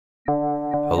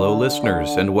Hello, listeners,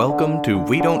 and welcome to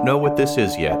We Don't Know What This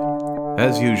Is Yet.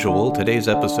 As usual, today's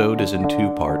episode is in two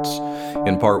parts.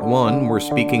 In part one, we're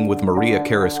speaking with Maria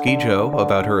Carrasquillo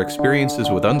about her experiences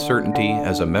with uncertainty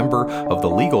as a member of the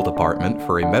legal department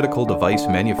for a medical device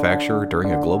manufacturer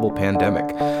during a global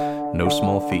pandemic. No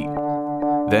small feat.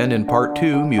 Then in part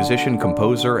two, musician,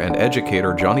 composer, and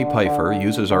educator Johnny Pfeiffer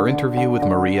uses our interview with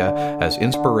Maria as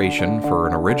inspiration for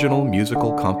an original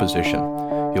musical composition.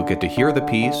 You'll get to hear the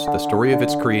piece, the story of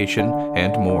its creation,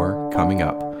 and more coming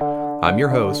up. I'm your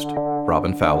host,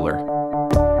 Robin Fowler.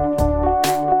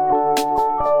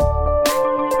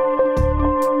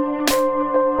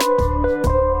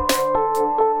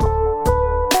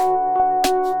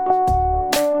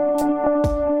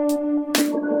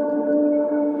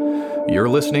 You're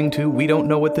listening to We Don't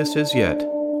Know What This Is Yet.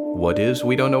 What is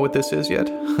We Don't Know What This Is Yet?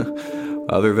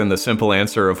 Other than the simple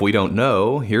answer of we don't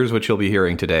know, here's what you'll be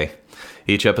hearing today.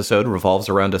 Each episode revolves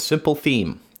around a simple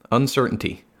theme,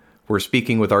 uncertainty. We're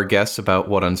speaking with our guests about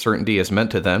what uncertainty has meant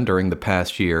to them during the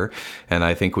past year, and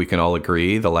I think we can all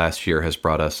agree the last year has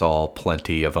brought us all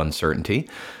plenty of uncertainty.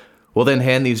 We'll then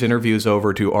hand these interviews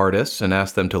over to artists and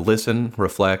ask them to listen,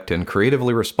 reflect, and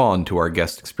creatively respond to our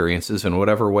guest experiences in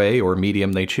whatever way or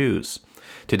medium they choose.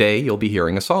 Today, you'll be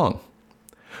hearing a song.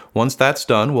 Once that's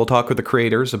done, we'll talk with the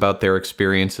creators about their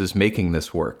experiences making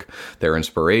this work, their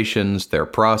inspirations, their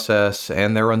process,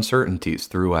 and their uncertainties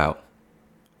throughout.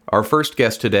 Our first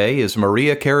guest today is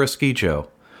Maria Carrasquillo.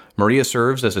 Maria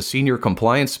serves as a senior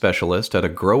compliance specialist at a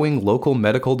growing local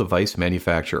medical device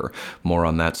manufacturer. More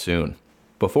on that soon.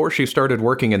 Before she started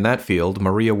working in that field,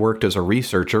 Maria worked as a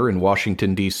researcher in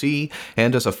Washington, D.C.,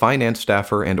 and as a finance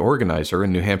staffer and organizer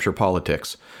in New Hampshire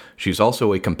politics. She's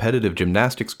also a competitive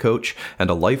gymnastics coach and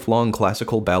a lifelong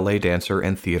classical ballet dancer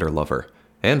and theater lover.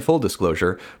 And full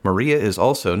disclosure, Maria is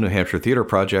also New Hampshire Theater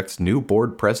Project's new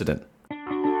board president.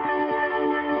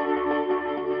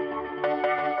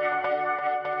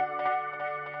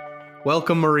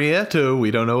 Welcome, Maria, to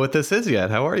We Don't Know What This Is Yet.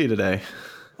 How are you today?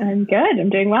 I'm good.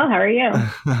 I'm doing well. How are you?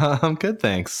 I'm good,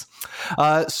 thanks.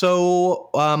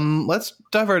 So let's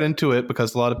dive right into it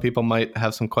because a lot of people might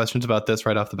have some questions about this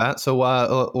right off the bat. So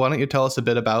why don't you tell us a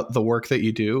bit about the work that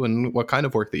you do and what kind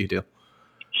of work that you do?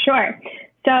 Sure.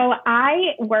 So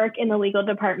I work in the legal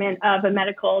department of a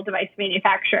medical device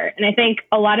manufacturer. And I think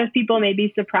a lot of people may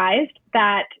be surprised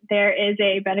that there is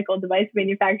a medical device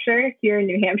manufacturer here in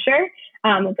New Hampshire,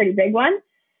 a pretty big one.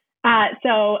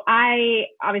 So I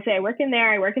work in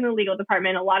there. I work in the legal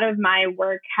department. A lot of my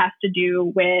work has to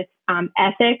do with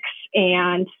ethics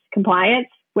and compliance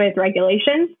with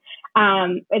regulations.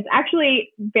 It's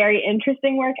actually very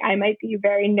interesting work. I might be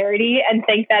very nerdy and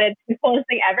think that it's the coolest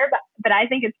thing ever, but I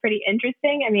think it's pretty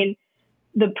interesting. I mean,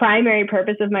 the primary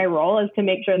purpose of my role is to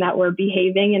make sure that we're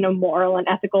behaving in a moral and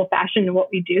ethical fashion in what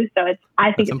we do. So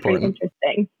I think it's pretty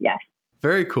interesting. Yes.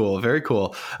 Very cool. Very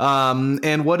cool.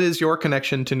 And what is your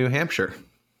connection to New Hampshire?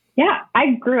 Yeah,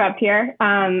 I grew up here.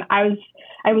 I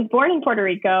was born in Puerto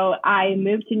Rico. I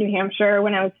moved to New Hampshire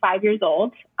when I was 5 years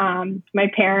old.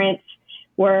 My parents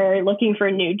were looking for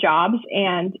new jobs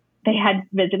and they had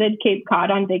visited Cape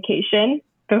Cod on vacation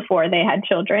before they had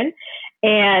children.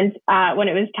 And when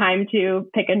it was time to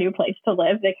pick a new place to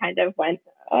live, they kind of went,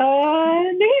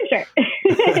 New Hampshire.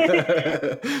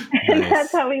 And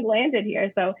that's how we landed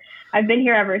here. So I've been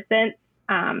here ever since.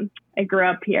 I grew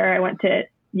up here. I went to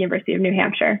University of New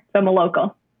Hampshire. So I'm a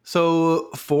local. So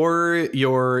for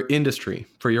your industry,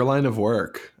 for your line of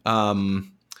work,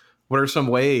 what are some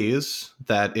ways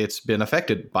that it's been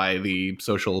affected by the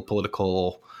social,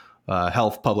 political,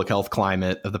 public health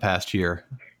climate of the past year?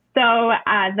 So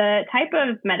the type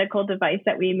of medical device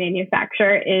that we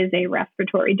manufacture is a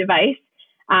respiratory device.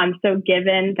 So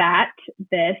given that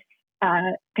this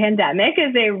pandemic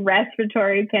is a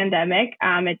respiratory pandemic,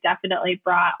 it definitely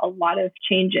brought a lot of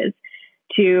changes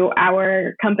to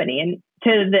our company and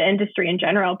to the industry in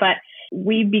general. But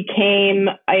we became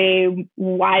a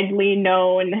widely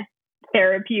known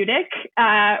therapeutic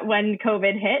when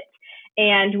COVID hit.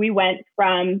 And we went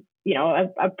from,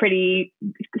 a pretty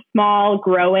small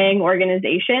growing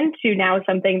organization to now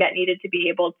something that needed to be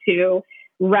able to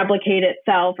replicate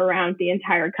itself around the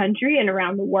entire country and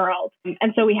around the world.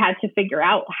 And so we had to figure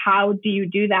out, how do you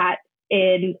do that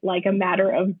in like a matter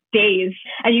of days?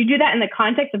 And you do that in the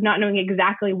context of not knowing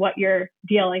exactly what you're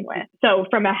dealing with. So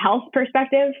from a health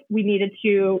perspective, we needed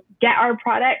to get our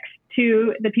products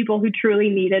to the people who truly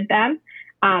needed them,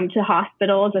 to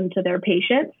hospitals and to their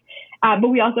patients. But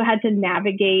we also had to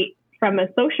navigate from a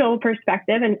social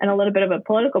perspective and a little bit of a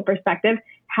political perspective,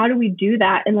 how do we do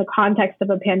that in the context of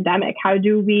a pandemic? How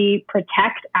do we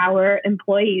protect our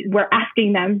employees? We're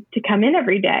asking them to come in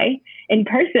every day in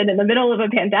person in the middle of a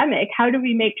pandemic. How do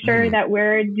we make sure that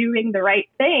we're doing the right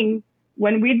thing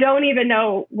when we don't even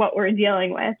know what we're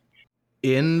dealing with?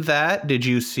 In that, did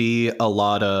you see a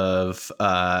lot of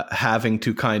having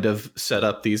to kind of set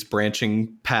up these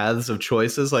branching paths of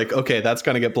choices? Like, okay, that's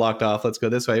going to get blocked off. Let's go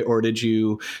this way. Or did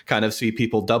you kind of see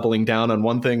people doubling down on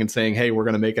one thing and saying, hey, we're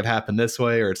going to make it happen this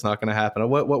way, or it's not going to happen?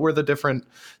 What were the different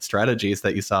strategies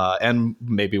that you saw, and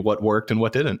maybe what worked and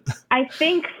what didn't? I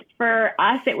think for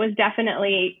us, it was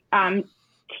definitely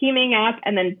teaming up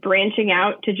and then branching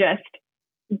out to just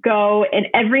go in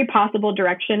every possible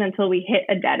direction until we hit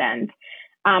a dead end.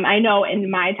 I know in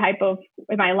my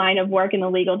line of work in the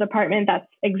legal department, that's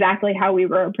exactly how we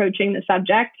were approaching the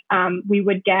subject. We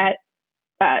would get,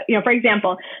 for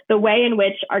example, the way in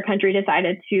which our country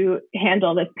decided to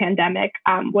handle this pandemic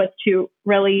was to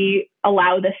really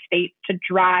allow the state to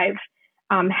drive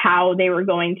how they were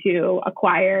going to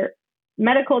acquire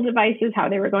medical devices, how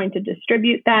they were going to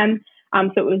distribute them. So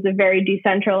it was a very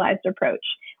decentralized approach,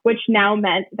 which now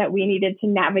meant that we needed to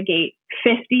navigate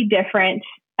 50 different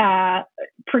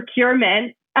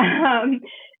procurement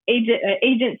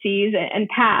agencies and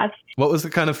paths. What was the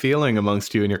kind of feeling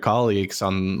amongst you and your colleagues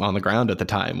on the ground at the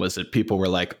time? Was it people were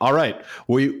like, all right,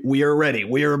 we are ready,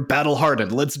 we are battle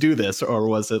hardened, let's do this? Or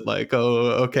was it like,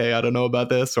 oh, okay, I don't know about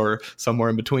this, or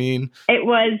somewhere in between? It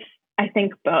was, I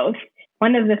think, both.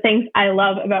 One of the things I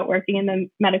love about working in the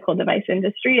medical device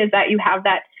industry is that you have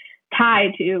that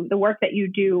tie to the work that you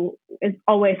do is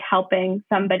always helping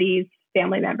somebody's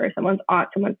family member, someone's aunt,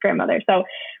 someone's grandmother. So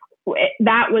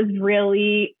that was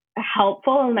really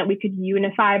helpful, and that we could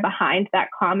unify behind that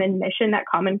common mission, that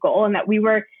common goal, and that we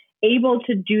were able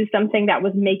to do something that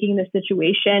was making the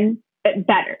situation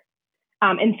better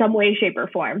in some way, shape, or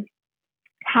form.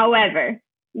 However,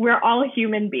 we're all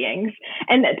human beings.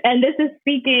 And this is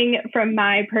speaking from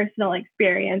my personal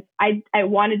experience. I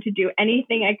wanted to do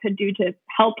anything I could do to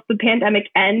help the pandemic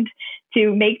end,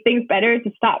 to make things better,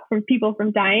 to stop people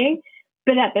from dying.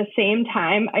 But at the same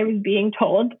time, I was being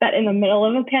told that in the middle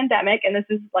of a pandemic, and this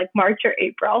is like March or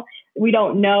April, we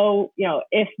don't know,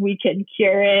 if we can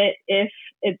cure it, if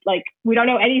it's like, we don't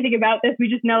know anything about this. We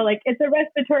just know like it's a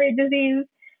respiratory disease.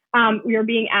 We were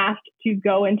being asked to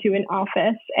go into an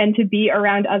office and to be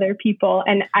around other people.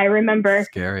 And I remember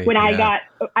when I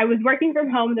was working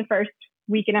from home the first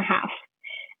week and a half.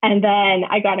 And then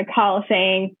I got a call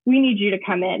saying, we need you to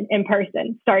come in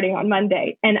person starting on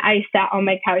Monday. And I sat on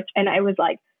my couch and I was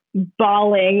like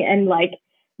bawling, and like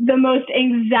the most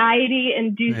anxiety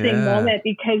inducing moment,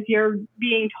 because you're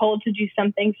being told to do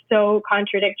something so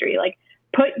contradictory. Like,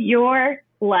 put your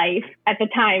life, at the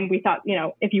time we thought,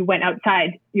 if you went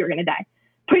outside, you were going to die.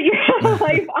 Put your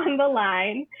life on the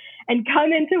line and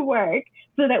come into work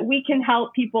so that we can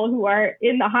help people who are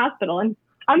in the hospital. And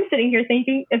I'm sitting here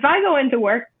thinking, if I go into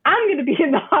work, I'm going to be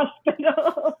in the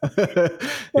hospital.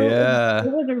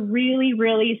 It was a really,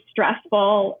 really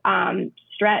stressful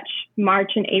stretch,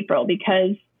 March and April,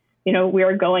 because, we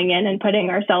were going in and putting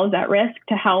ourselves at risk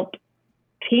to help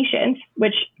patients,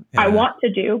 which I want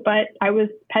to do, but I was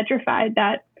petrified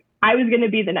that I was going to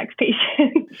be the next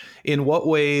patient. In what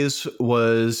ways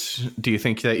do you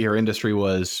think that your industry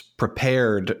was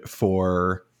prepared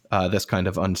for this kind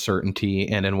of uncertainty,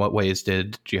 and in what ways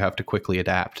did you have to quickly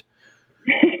adapt?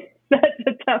 That's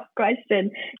a tough question.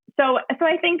 So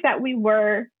I think that we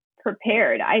were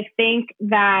prepared. I think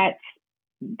that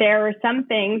there were some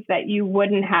things that you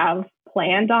wouldn't have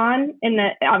planned on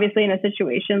obviously in a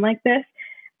situation like this.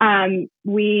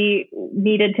 We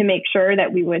needed to make sure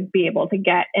that we would be able to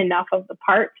get enough of the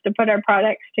parts to put our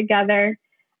products together.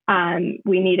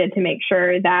 We needed to make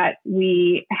sure that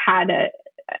we had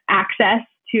access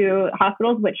to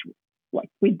hospitals, which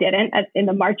we didn't in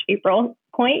the March, April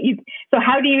point. So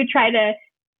how do you try to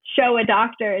show a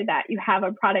doctor that you have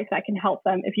a product that can help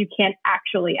them if you can't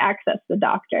actually access the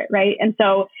doctor, right? And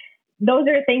so those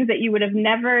are things that you would have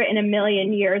never in a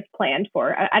million years planned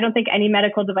for. I don't think any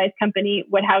medical device company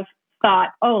would have thought,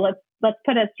 oh, let's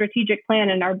put a strategic plan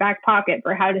in our back pocket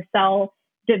for how to sell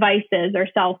devices or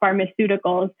sell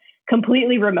pharmaceuticals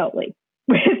completely remotely,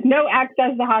 with no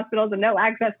access to hospitals and no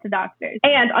access to doctors.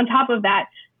 And on top of that,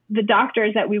 the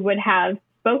doctors that we would have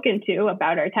spoken to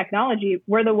about our technology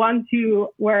were the ones who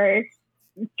were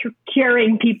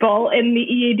curing people in the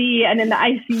ED and in the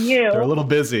ICU. They're a little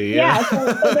busy. Yeah,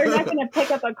 so they're not going to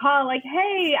pick up a call like,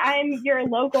 hey, I'm your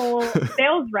local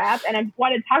sales rep and I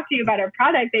want to talk to you about our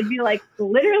product. They'd be like,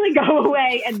 literally go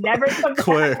away and never come back.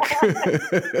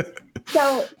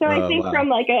 So I think from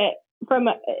like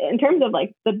in terms of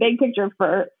like the big picture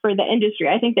for the industry,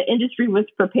 I think the industry was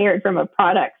prepared from a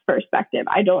product perspective.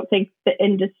 I think the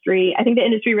industry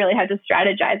really had to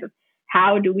strategize of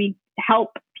how do we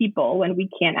help people when we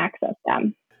can't access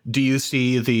them. Do you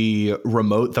see the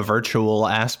virtual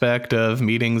aspect of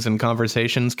meetings and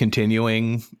conversations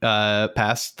continuing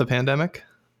past the pandemic?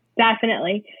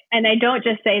 Definitely. And I don't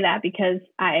just say that because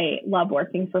I love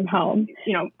working from home.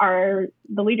 You know,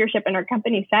 the leadership in our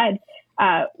company said,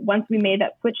 once we made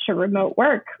that switch to remote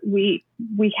work, we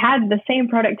had the same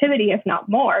productivity, if not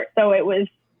more. So it was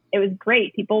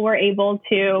great. People were able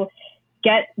to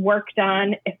get work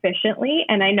done efficiently.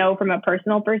 And I know from a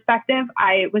personal perspective,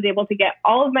 I was able to get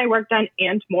all of my work done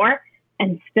and more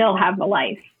and still have a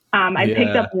life. I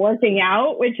picked up working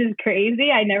out, which is crazy.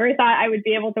 I never thought I would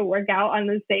be able to work out on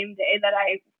the same day that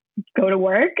I go to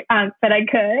work, but I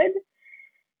could.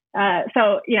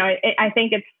 So, you know, I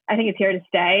think it's here to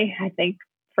stay. I think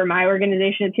for my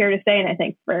organization, it's here to stay. And I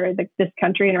think for this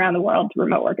country and around the world,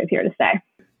 remote work is here to stay.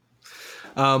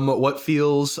 What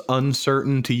feels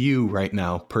uncertain to you right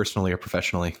now, personally or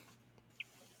professionally?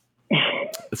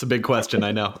 It's a big question,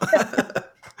 I know.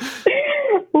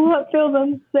 What feels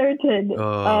uncertain?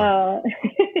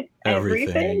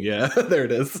 Everything. Yeah, there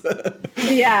it is.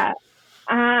 Yeah.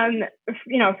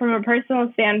 You know, from a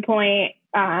personal standpoint,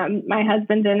 my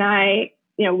husband and I,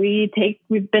 you know,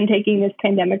 we've been taking this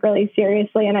pandemic really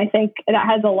seriously. And I think that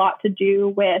has a lot to do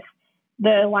with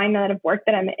the line of work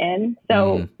that I'm in.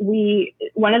 So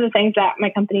one of the things that my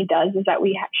company does is that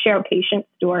we share patient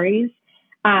stories.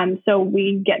 So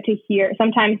we get to hear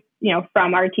sometimes, you know,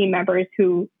 from our team members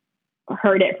who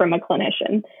heard it from a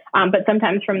clinician, but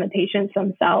sometimes from the patients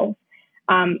themselves,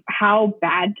 how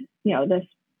bad, you know, this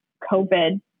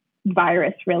COVID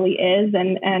virus really is.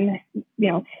 And,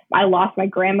 you know, I lost my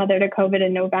grandmother to COVID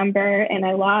in November, and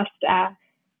I lost,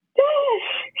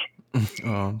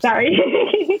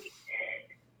 sorry.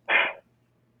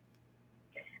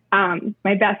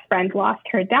 My best friend lost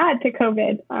her dad to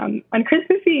COVID, on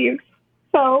Christmas Eve.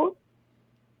 So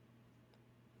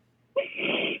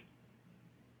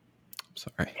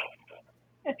sorry.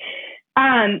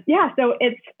 So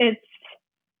it's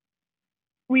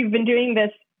we've been doing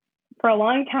this for a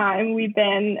long time. We've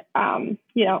been,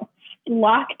 you know,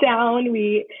 locked down.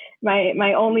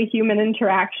 My only human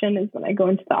interaction is when I go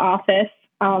into the office,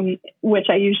 which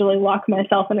I usually lock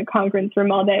myself in a conference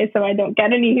room all day, so I don't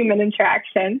get any human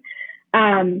interaction.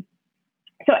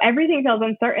 So everything feels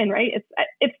uncertain, right?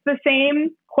 It's the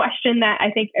same question that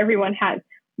I think everyone has.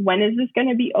 When is this going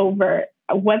to be over?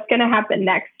 What's going to happen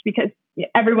next? Because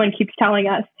everyone keeps telling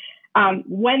us,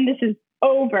 when this is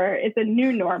over, it's a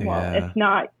new normal. Yeah. It's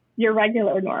not your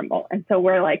regular normal. And so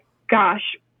we're like, gosh,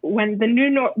 when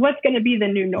what's going to be the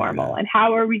new normal, and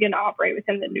how are we going to operate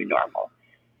within the new normal?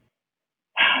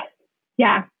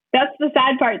 Yeah, that's the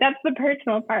sad part. That's the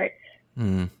personal part.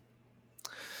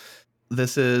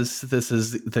 This is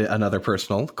another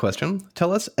personal question.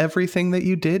 Tell us everything that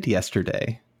you did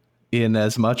yesterday, in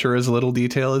as much or as little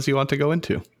detail as you want to go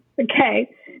into. Okay.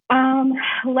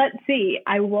 Let's see.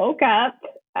 I woke up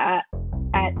at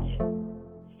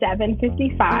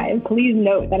 7:55. Please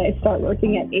note that I start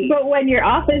working at 8. But when your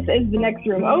office is the next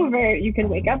room over, you can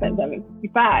wake up at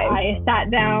 7:55. I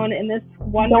sat down in this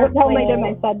wonderful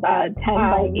 10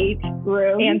 by 8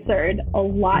 room, answered a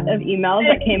lot of emails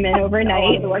that came in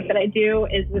overnight. The work that I do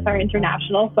is with our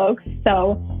international folks.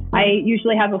 So I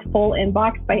usually have a full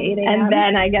inbox by 8 a.m. And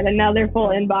then I get another full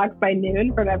inbox by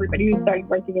noon from everybody who started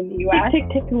working in the U.S.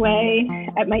 Tick away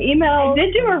at my email. I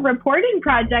did do a reporting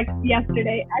project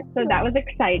yesterday, so that was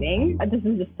exciting. This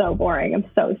is just so boring. I'm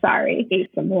so sorry. Ate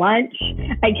some lunch.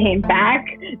 I came back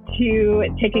to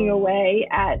ticking away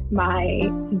at my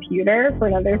computer for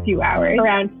another few hours.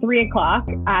 Around 3 o'clock,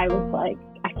 I was like,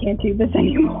 I can't do this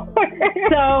anymore.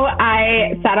 So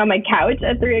I sat on my couch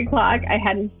at 3 o'clock. I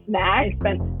had a snack. I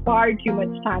spent far too much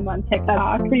time on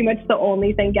TikTok. Pretty much the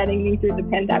only thing getting me through the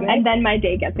pandemic. And then my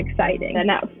day gets exciting.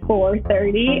 And at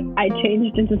 4:30, I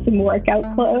changed into some workout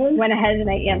clothes. Went ahead and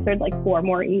I answered like 4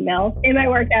 more emails in my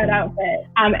workout outfit.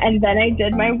 And then I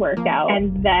did my workout.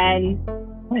 And then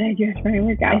what did I do after my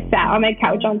workout? I sat on my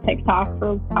couch on TikTok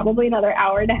for probably another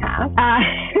hour and a half.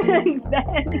 And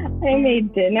then I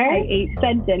made dinner. I ate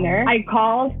said dinner. I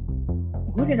called.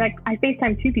 I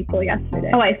FaceTimed 2 people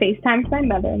yesterday. I FaceTimed my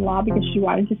mother-in-law because she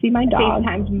wanted to see my dog.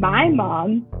 I FaceTimed my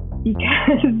mom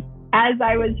because as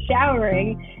I was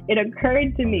showering, it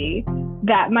occurred to me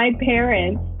that my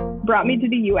parents brought me to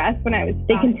the U.S. when I was 5.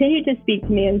 They continued to speak to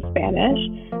me in Spanish,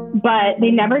 but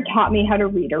they never taught me how to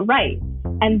read or write.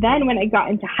 And then when I got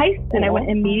into high school, I went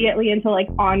immediately into like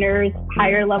honors,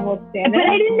 higher level Spanish. But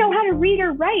I didn't know how to read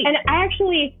or write. And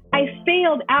I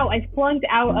failed out. I flunked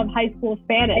out of high school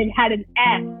Spanish and had an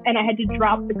F, and I had to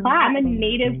drop the class. I'm a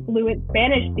native fluent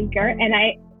Spanish speaker, and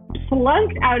I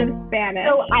flunked out of Spanish.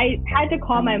 So I had to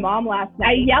call my mom last night.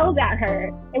 I yelled at her.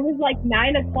 It was like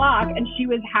 9 o'clock and she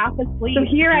was half asleep. So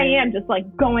here I am just like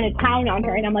going to town on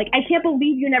her. And I'm like, I can't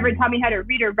believe you never taught me how to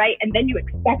read or write. And then you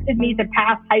expected me to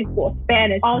pass high school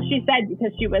Spanish. All she said,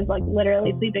 because she was like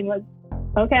literally sleeping, was,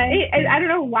 okay. I don't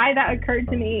know why that occurred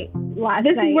to me last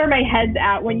night. This is where my head's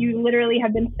at when you literally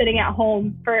have been sitting at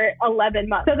home for 11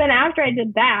 months. So then after I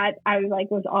did that, I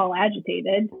was all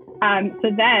agitated. So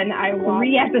then I watched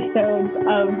 3 episodes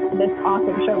of this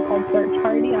awesome show called Search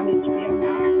Party on HBO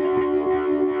Max.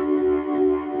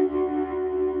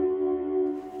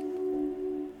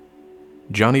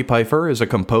 Johnny Pfeiffer is a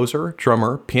composer,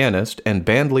 drummer, pianist, and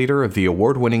band leader of the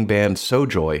award-winning band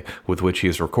Sojoy, with which he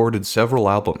has recorded several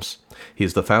albums. He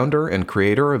is the founder and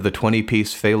creator of the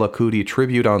 20-piece Fela Kuti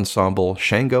tribute ensemble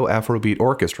Shango Afrobeat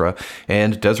Orchestra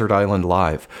and Desert Island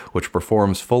Live, which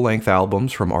performs full-length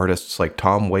albums from artists like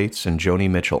Tom Waits and Joni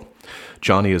Mitchell.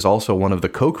 Johnny is also one of the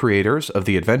co-creators of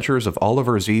The Adventures of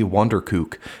Oliver Z.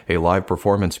 Wonderkook, a live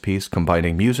performance piece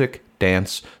combining music,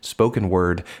 dance, spoken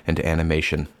word, and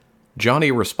animation.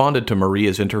 Johnny responded to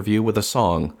Maria's interview with a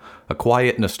song, a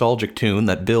quiet, nostalgic tune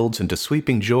that builds into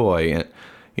sweeping joy. And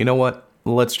you know what?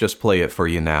 Let's just play it for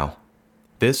you now.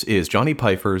 This is Johnny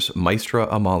Pfeiffer's Maestra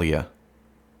Amalia.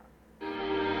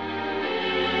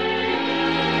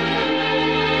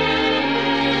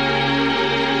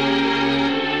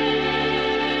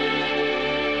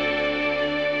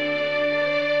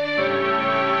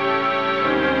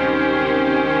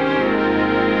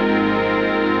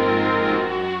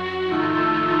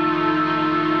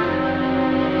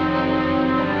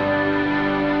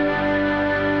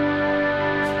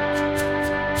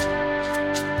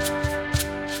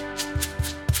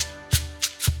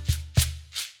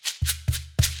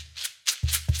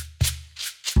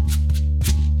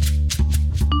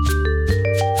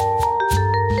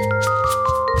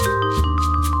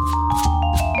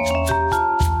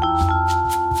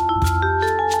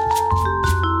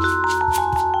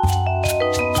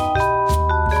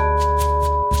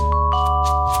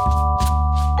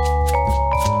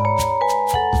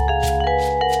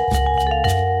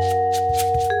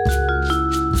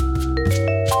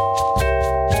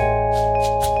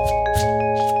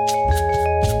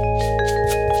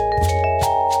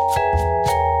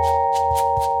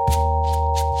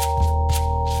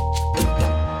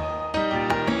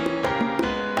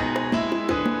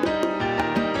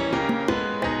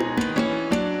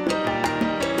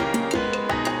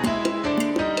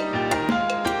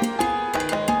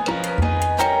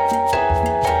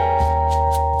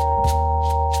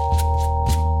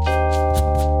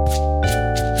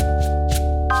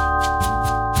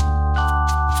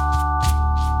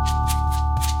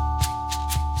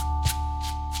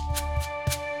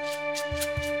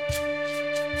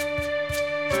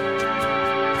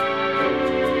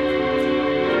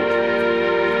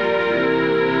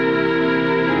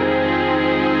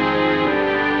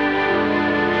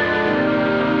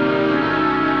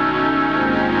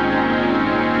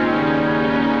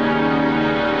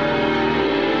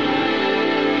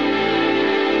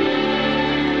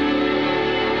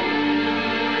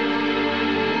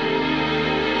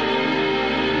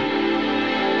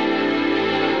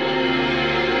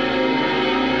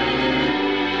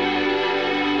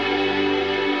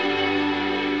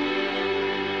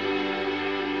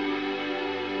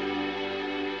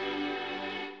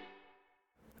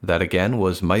 That again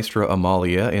was Maestra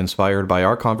Amalia, inspired by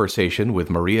our conversation with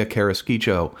Maria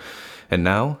Carrasquillo. And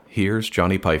now, here's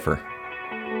Johnny Pfeiffer.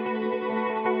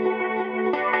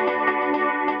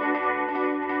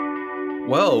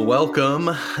 Well, welcome,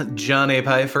 Johnny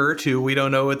Pfeiffer, to We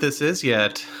Don't Know What This Is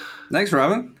Yet. Thanks,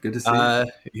 Robin. Good to see you.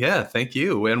 Yeah, thank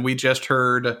you. And we just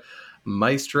heard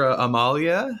Maestra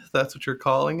Amalia. That's what you're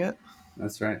calling it?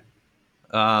 That's right.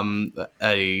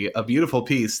 A beautiful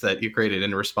piece that you created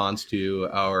in response to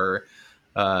our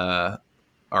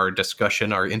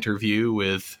discussion, our interview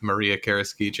with Maria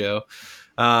Carrasquillo.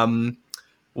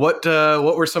 What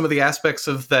were some of the aspects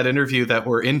of that interview that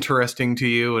were interesting to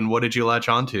you, and what did you latch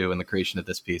onto in the creation of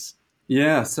this piece?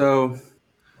 Yeah, so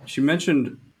she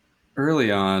mentioned early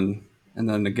on, and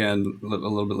then again a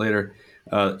little bit later,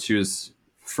 she was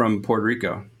from Puerto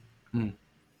Rico.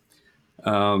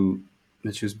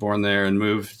 And she was born there and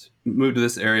moved to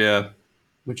this area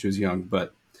when she was young.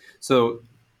 But so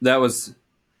that was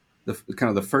the kind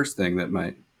of the first thing that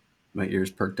my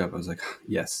ears perked up. I was like,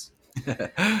 yes,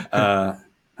 I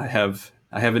have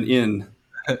an in.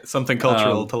 Something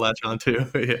cultural to latch onto.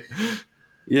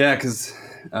 Yeah, because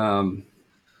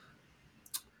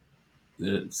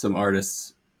some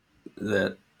artists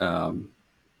that have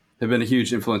been a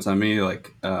huge influence on me,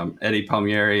 like Eddie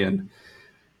Palmieri and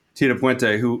Tito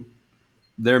Puente, who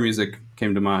their music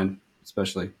came to mind,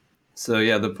 especially. So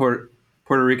yeah, the Puerto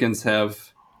Ricans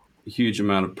have a huge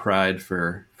amount of pride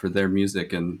for their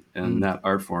music and that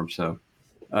art form. So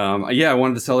yeah, I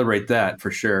wanted to celebrate that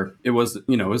for sure. It was, it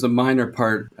was a minor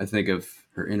part, I think, of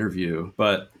her interview.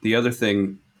 But the other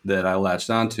thing that I latched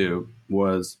onto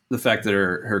was the fact that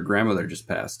her grandmother just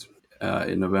passed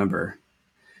in November.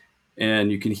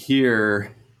 And you can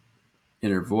hear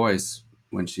in her voice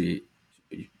when it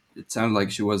sounded like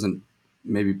she wasn't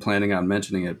maybe planning on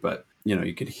mentioning it, but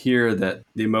you could hear that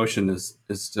the emotion is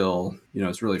still,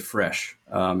 it's really fresh.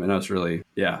 And I was really,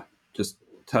 just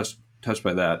touched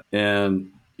by that.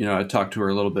 And, I talked to her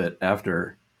a little bit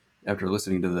after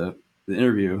listening to the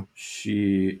interview.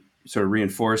 She sort of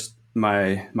reinforced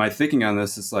my thinking on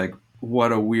this. It's like,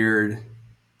 what a weird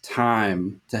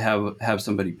time to have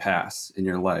somebody pass in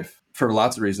your life for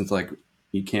lots of reasons. Like,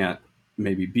 you can't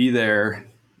maybe be there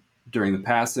during the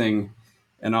passing.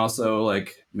 And also,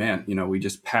 like, man, we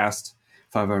just passed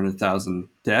 500,000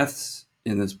 deaths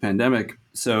in this pandemic.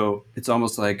 So it's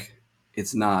almost like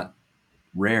it's not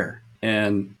rare.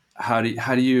 And how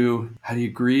do you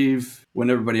grieve when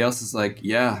everybody else is like,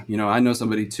 yeah, I know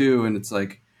somebody too. And it's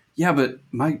like, yeah, but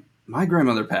my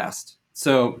grandmother passed.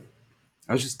 So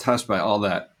I was just touched by all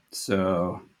that.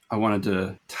 So I wanted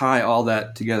to tie all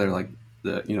that together, like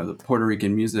the Puerto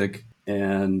Rican music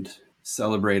and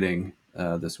celebrating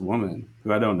this woman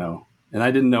who I don't know. And I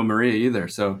didn't know Maria either.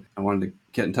 So I wanted to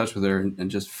get in touch with her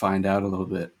and just find out a little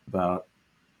bit about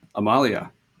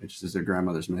Amalia, which is her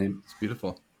grandmother's name. It's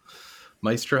beautiful.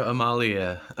 Maestra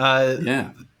Amalia.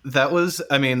 Yeah. That was,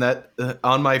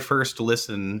 on my first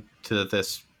listen to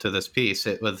this piece,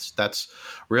 that's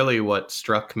really what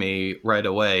struck me right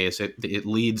away. Is it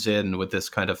leads in with this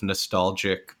kind of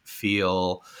nostalgic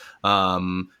feel,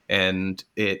 and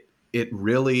it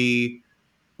really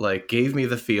like gave me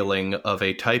the feeling of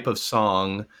a type of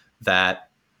song that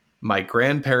my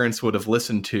grandparents would have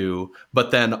listened to,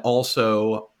 but then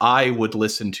also I would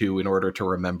listen to in order to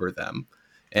remember them.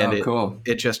 And cool.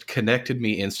 It just connected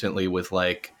me instantly with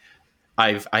like,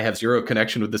 I have zero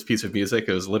connection with this piece of music.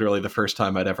 It was literally the first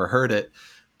time I'd ever heard it,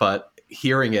 but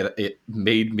hearing it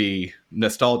made me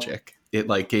nostalgic. It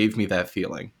like gave me that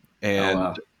feeling.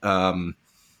 And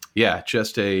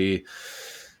just an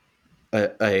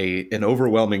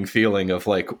overwhelming feeling of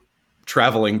like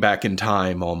traveling back in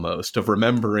time, almost, of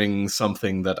remembering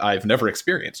something that I've never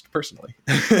experienced personally.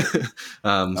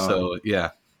 So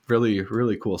yeah, really,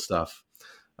 really cool stuff.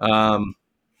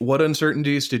 What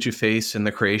uncertainties did you face in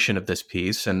the creation of this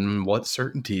piece, and what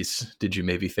certainties did you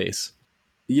maybe face?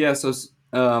 Yeah, so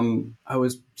I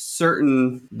was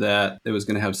certain that it was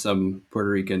going to have some Puerto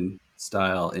Rican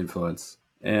style influence.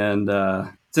 And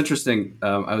it's interesting.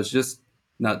 I was just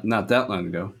not that long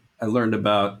ago, I learned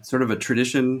about sort of a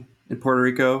tradition in Puerto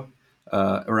Rico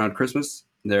around Christmas.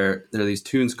 There are these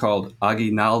tunes called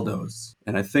aguinaldos.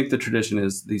 And I think the tradition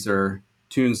is these are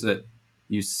tunes that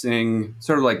you sing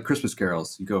sort of like Christmas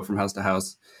carols. You go from house to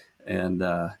house. And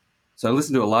so I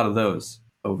listened to a lot of those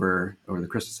over the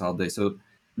Christmas holiday. So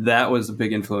that was a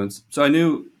big influence. So I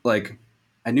knew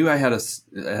I had a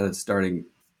starting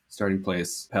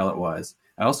place palette wise.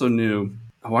 I also knew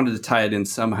I wanted to tie it in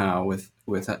somehow with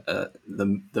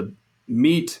the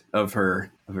meat of her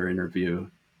interview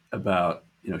about,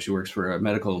 she works for a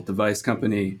medical device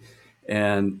company,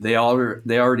 and they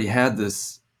already had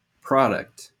this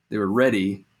product. They were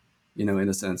ready, in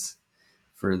a sense,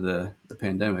 for the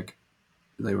pandemic.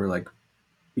 They were like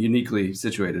uniquely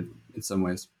situated in some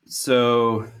ways.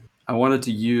 So I wanted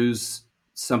to use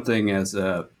something as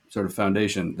a sort of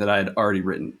foundation that I had already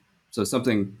written. So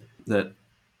something that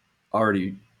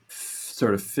already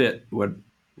sort of fit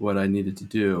what I needed to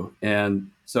do.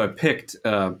 And so I picked,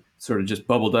 sort of just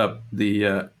bubbled up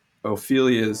the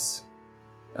Ophelia's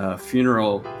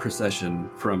funeral procession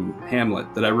from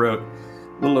Hamlet that I wrote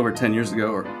a little over 10 years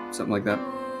ago or something like that.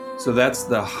 So that's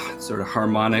the sort of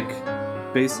harmonic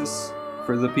basis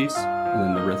for the piece. And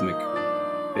then the rhythmic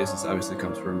basis obviously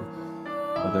comes from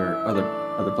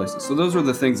other places. So those were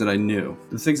the things that I knew.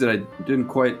 The things that I didn't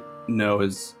quite know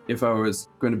is if I was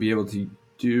going to be able to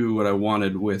do what I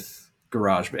wanted with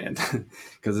GarageBand,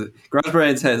 because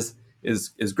GarageBand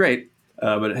is great,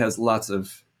 but it has lots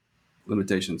of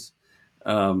limitations.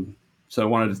 So I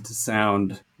wanted it to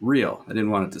sound real. I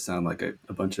didn't want it to sound like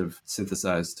a bunch of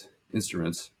synthesized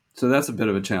instruments. So that's a bit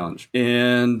of a challenge.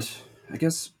 And I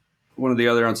guess one of the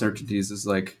other uncertainties is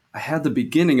like I had the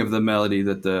beginning of the melody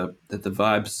that the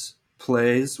vibes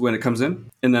plays when it comes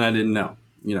in, and then I didn't know,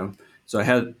 So I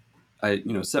I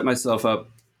set myself up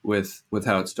with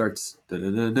how it starts,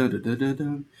 that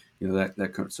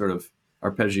sort of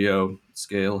arpeggio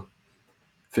scale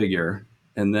figure,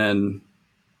 and then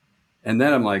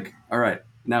I'm like, all right,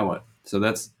 now what? So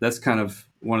that's kind of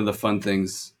one of the fun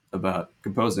things about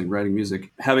composing, writing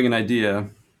music, having an idea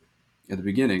at the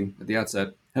beginning, at the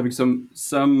outset, having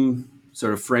some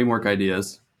sort of framework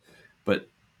ideas, but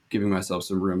giving myself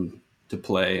some room to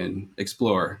play and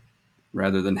explore,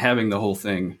 rather than having the whole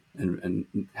thing and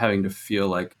having to feel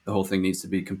like the whole thing needs to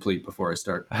be complete before I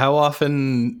start. How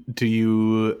often do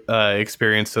you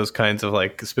experience those kinds of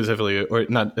like specifically, or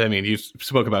not? I mean, you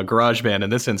spoke about GarageBand in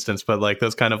this instance, but like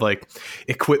those kind of like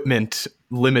equipment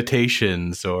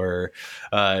limitations, or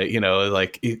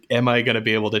like, am I going to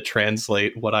be able to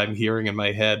translate what I'm hearing in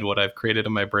my head, what I've created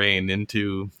in my brain,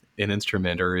 into an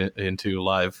instrument or into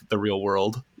the real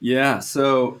world? Yeah.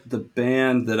 So the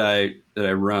band that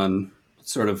I run,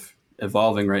 sort of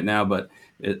evolving right now, but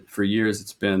for years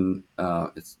it's been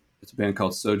it's a band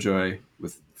called Sojoy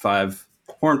with 5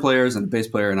 horn players and a bass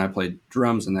player, and I played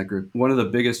drums in that group. One of the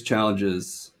biggest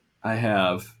challenges I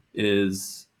have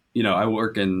is, I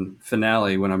work in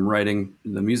Finale when I'm writing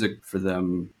the music for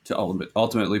them to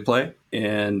ultimately play,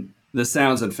 and the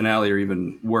sounds in Finale are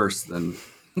even worse than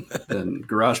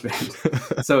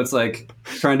GarageBand. So it's like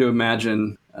trying to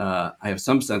imagine. I have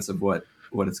some sense of what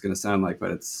it's going to sound like, but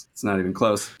it's not even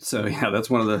close. So yeah, that's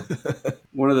one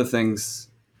of the things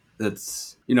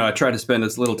that's, I try to spend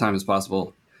as little time as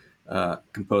possible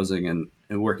composing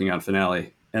and working on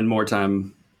Finale, and more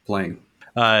time playing.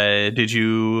 Did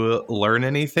you learn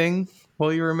anything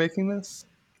while you were making this?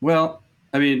 Well,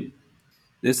 I mean,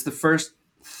 it's the first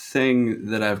thing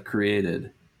that I've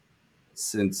created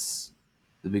since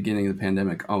the beginning of the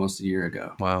pandemic, almost a year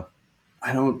ago. Wow.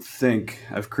 I don't think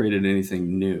I've created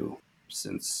anything new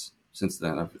since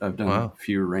then. I've done a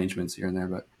few arrangements here and there,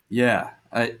 but yeah,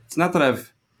 it's not that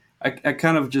I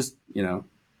kind of just, there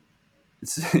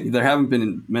haven't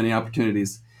been many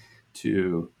opportunities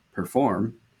to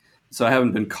perform, so I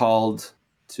haven't been called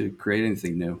to create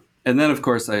anything new. And then, of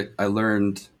course, I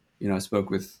learned, I spoke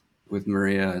with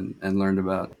Maria and learned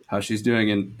about how she's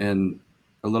doing, and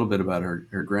a little bit about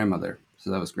her grandmother. So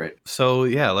that was great. So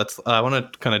yeah, I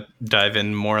want to kind of dive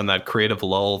in more on that creative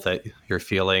lull that you're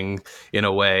feeling in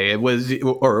a way. It was,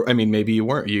 or I mean, maybe you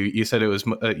weren't. You said it was,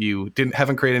 you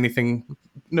haven't created anything.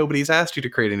 Nobody's asked you to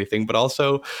create anything, but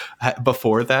also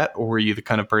before that, were you the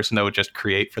kind of person that would just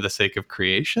create for the sake of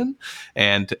creation?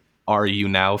 And are you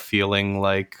now feeling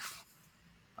like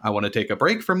I want to take a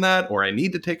break from that, or I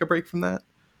need to take a break from that?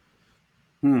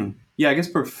 Yeah, I guess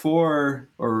before,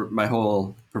 or my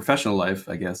whole professional life,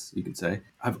 I guess you could say,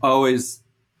 I've always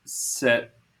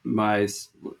set my,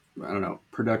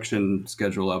 production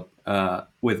schedule up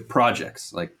with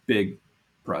projects, like big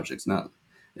projects,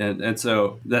 and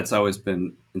so that's always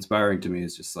been inspiring to me.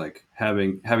 It's just like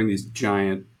having these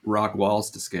giant rock walls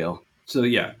to scale. So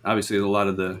yeah, obviously a lot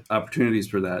of the opportunities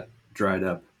for that dried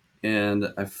up,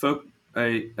 and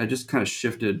I just kind of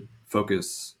shifted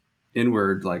focus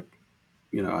inward, like,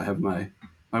 I have my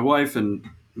wife and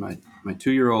my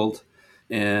 2-year-old,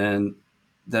 and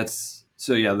that's,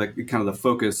 so yeah, the kind of the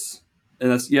focus,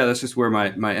 and that's just where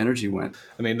my energy went.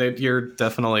 I mean, you're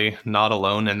definitely not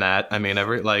alone in that. I mean,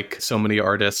 so many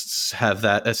artists have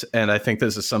that, and I think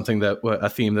this is something a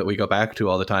theme that we go back to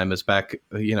all the time is back,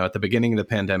 at the beginning of the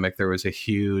pandemic, there was a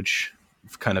huge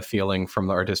kind of feeling from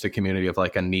the artistic community of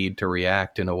like a need to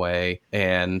react in a way.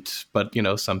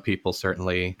 But some people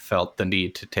certainly felt the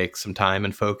need to take some time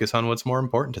and focus on what's more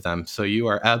important to them. So you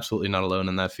are absolutely not alone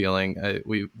in that feeling.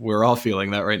 We're all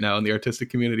feeling that right now in the artistic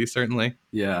community, certainly.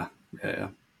 Yeah.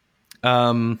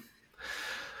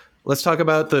 Let's talk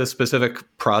about the specific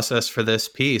process for this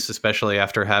piece, especially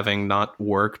after having not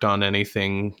worked on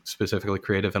anything specifically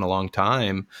creative in a long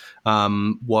time.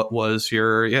 What was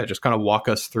just kind of walk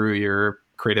us through your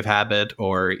creative habit,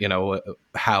 or,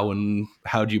 how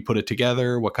did you put it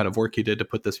together? What kind of work you did to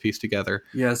put this piece together?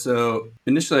 Yeah. So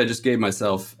initially I just gave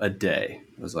myself a day.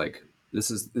 I was like,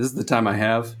 this is the time I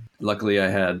have. Luckily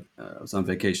I was on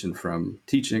vacation from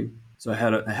teaching, so I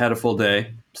had a full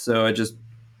day. So I just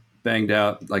banged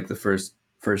out like the first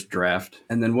draft,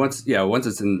 and then once it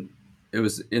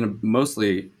was in a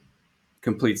mostly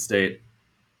complete state,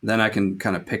 then I can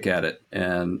kind of pick at it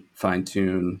and fine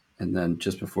tune. And then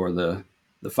just before the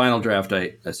final draft,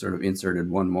 I sort of inserted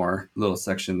one more little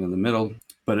section in the middle,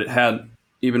 but it had,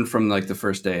 even from like the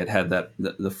first day, it had that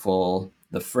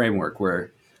the framework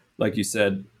where, like you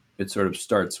said, it sort of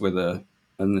starts with a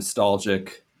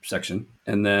nostalgic section,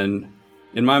 and then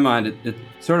in my mind it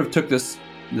sort of took this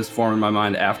form in my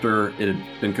mind after it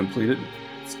had been completed.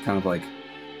 It's kind of like,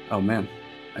 oh man,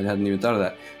 I hadn't even thought of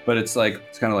that. But it's kind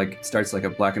of like, it starts like a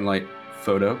black and white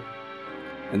photo,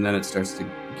 and then it starts to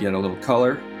get a little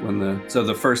color so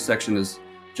the first section is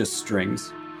just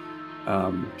strings.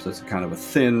 So it's kind of a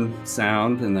thin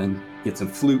sound, and then get some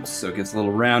flutes, so it gets a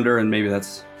little rounder, and maybe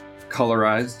that's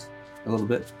colorized a little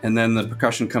bit. And then the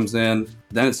percussion comes in,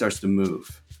 then it starts to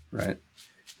move, right?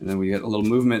 And then we get a little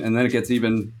movement, and then it gets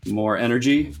even more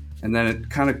energy, and then it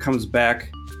kind of comes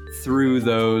back through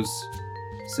those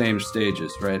same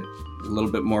stages, right? A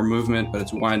little bit more movement, but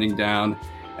it's winding down,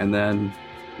 and then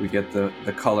we get the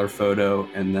color photo,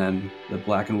 and then the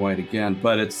black and white again.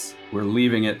 But we're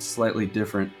leaving it slightly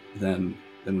different than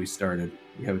we started.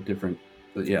 We have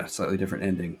a slightly different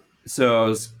ending. So I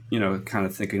was, kind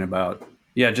of thinking about,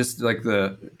 just like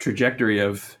the trajectory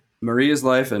of Maria's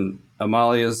life and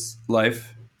Amalia's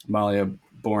life. Amalia,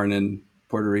 born in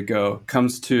Puerto Rico,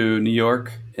 comes to New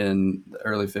York in the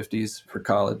early 50s for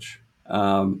college,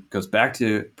 goes back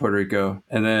to Puerto Rico,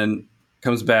 and then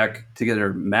comes back to get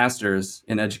her master's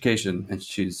in education. And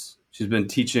she's been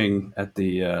teaching at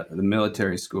the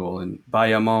military school in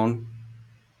Bayamon,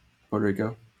 Puerto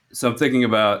Rico. So I'm thinking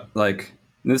about, like,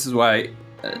 and this is why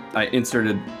I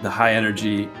inserted the high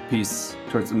energy piece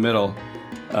towards the middle,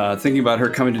 thinking about her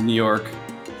coming to New York,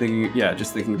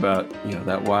 just thinking about,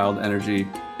 that wild energy.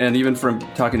 And even from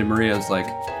talking to Maria, it's like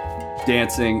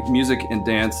music and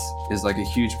dance is like a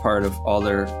huge part of all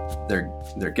their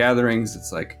gatherings.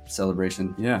 It's like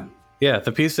celebration. Yeah,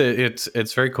 the piece,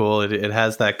 it's very cool. It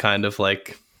has that kind of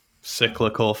like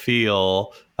cyclical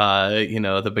feel,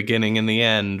 the beginning and the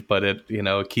end, but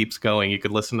it keeps going. You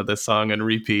could listen to this song and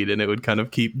repeat, and it would kind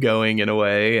of keep going in a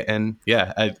way. And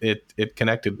it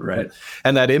connected. Right.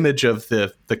 And that image of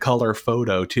the color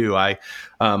photo too. I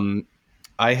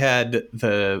had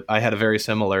a very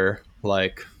similar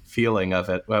like feeling of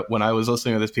it when I was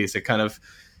listening to this piece. It kind of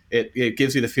it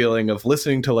gives you the feeling of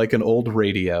listening to like an old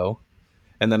radio.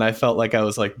 And then I felt like I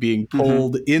was like being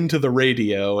pulled into the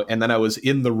radio, and then I was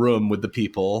in the room with the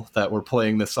people that were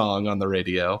playing the song on the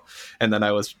radio, and then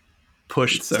I was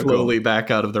pushed slowly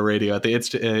back out of the radio. It's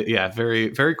very,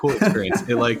 very cool experience.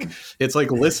 It's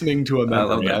like listening to a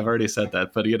memory. I've already said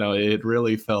that, but it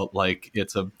really felt like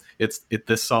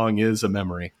this song is a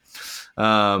memory.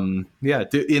 In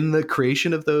the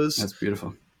creation of those, that's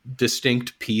beautiful,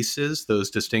 distinct pieces,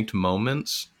 those distinct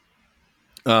moments.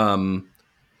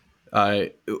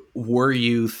 Were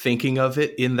you thinking of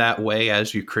it in that way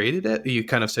as you created it? You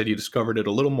kind of said you discovered it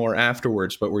a little more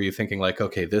afterwards, but were you thinking like,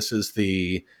 okay, this is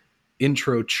the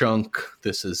intro chunk,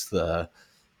 this is the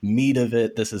meat of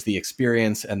it, this is the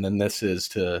experience, and then this is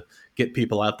to get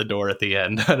people out the door at the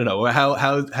end? I don't know.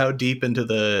 How deep into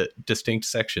the distinct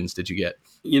sections did you get?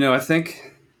 I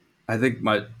think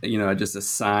my, I just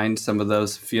assigned some of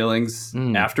those feelings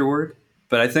afterward,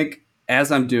 but I think as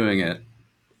I'm doing it,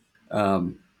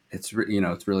 it's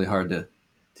really hard to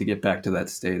get back to that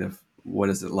state of what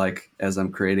is it like as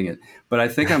I'm creating it. But I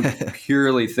think I'm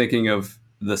purely thinking of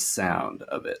the sound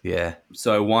of it. Yeah.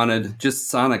 So I wanted,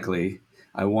 just sonically,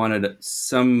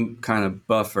 some kind of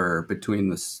buffer between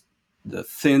the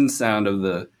thin sound of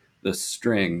the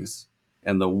strings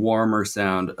and the warmer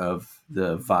sound of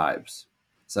the vibes.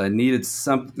 So I needed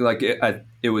something like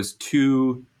it was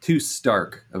too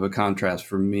stark of a contrast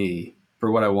for me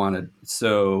for what I wanted.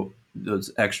 So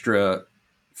those extra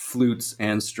flutes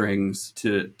and strings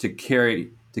to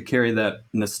carry that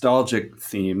nostalgic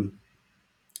theme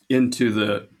into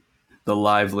the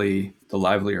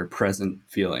livelier present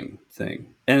feeling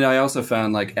thing. And I also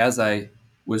found, like, as I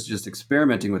was just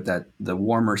experimenting with that, the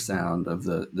warmer sound of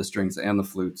the strings and the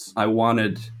flutes, I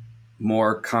wanted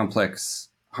more complex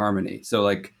harmony. So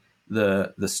like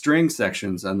the string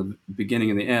sections on the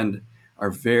beginning and the end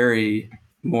are very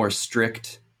more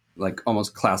strict, like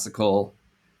almost classical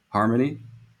harmony.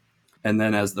 And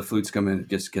then as the flutes come in, it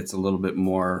just gets a little bit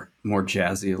more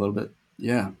jazzy, a little bit.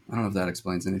 Yeah, I don't know if that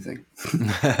explains anything.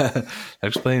 That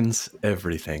explains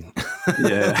everything.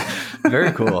 Yeah.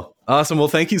 Very cool. Awesome. Well,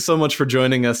 thank you so much for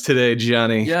joining us today,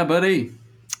 Gianni. Yeah, buddy.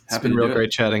 It's been real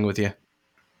great chatting with you.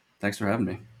 Thanks for having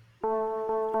me.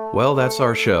 Well, that's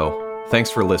our show. Thanks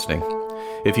for listening.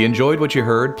 If you enjoyed what you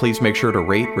heard, please make sure to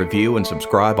rate, review, and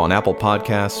subscribe on Apple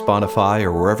Podcasts, Spotify,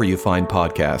 or wherever you find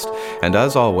podcasts. And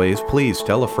as always, please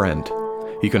tell a friend.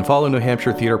 You can follow New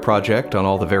Hampshire Theater Project on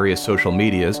all the various social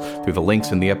medias through the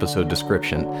links in the episode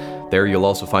description. There you'll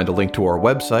also find a link to our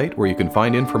website where you can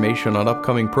find information on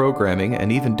upcoming programming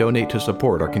and even donate to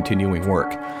support our continuing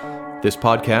work. This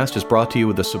podcast is brought to you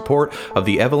with the support of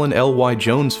the Evelyn L.Y.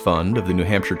 Jones Fund of the New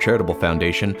Hampshire Charitable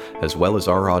Foundation, as well as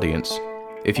our audience.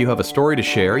 If you have a story to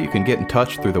share, you can get in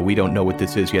touch through the We Don't Know What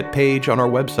This Is Yet page on our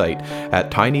website at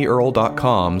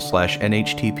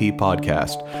tinyurl.com/NHTP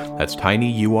podcast. That's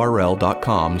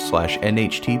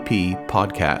tinyurl.com/NHTP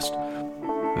podcast.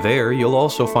 There, you'll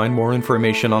also find more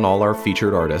information on all our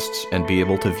featured artists and be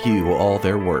able to view all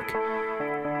their work.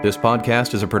 This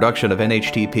podcast is a production of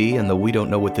NHTP and the We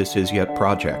Don't Know What This Is Yet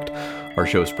project. Our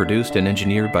show is produced and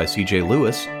engineered by CJ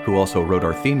Lewis, who also wrote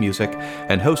our theme music,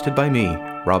 and hosted by me,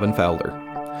 Robin Fowler.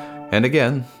 And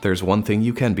again, there's one thing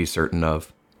you can be certain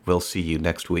of. We'll see you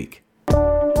next week.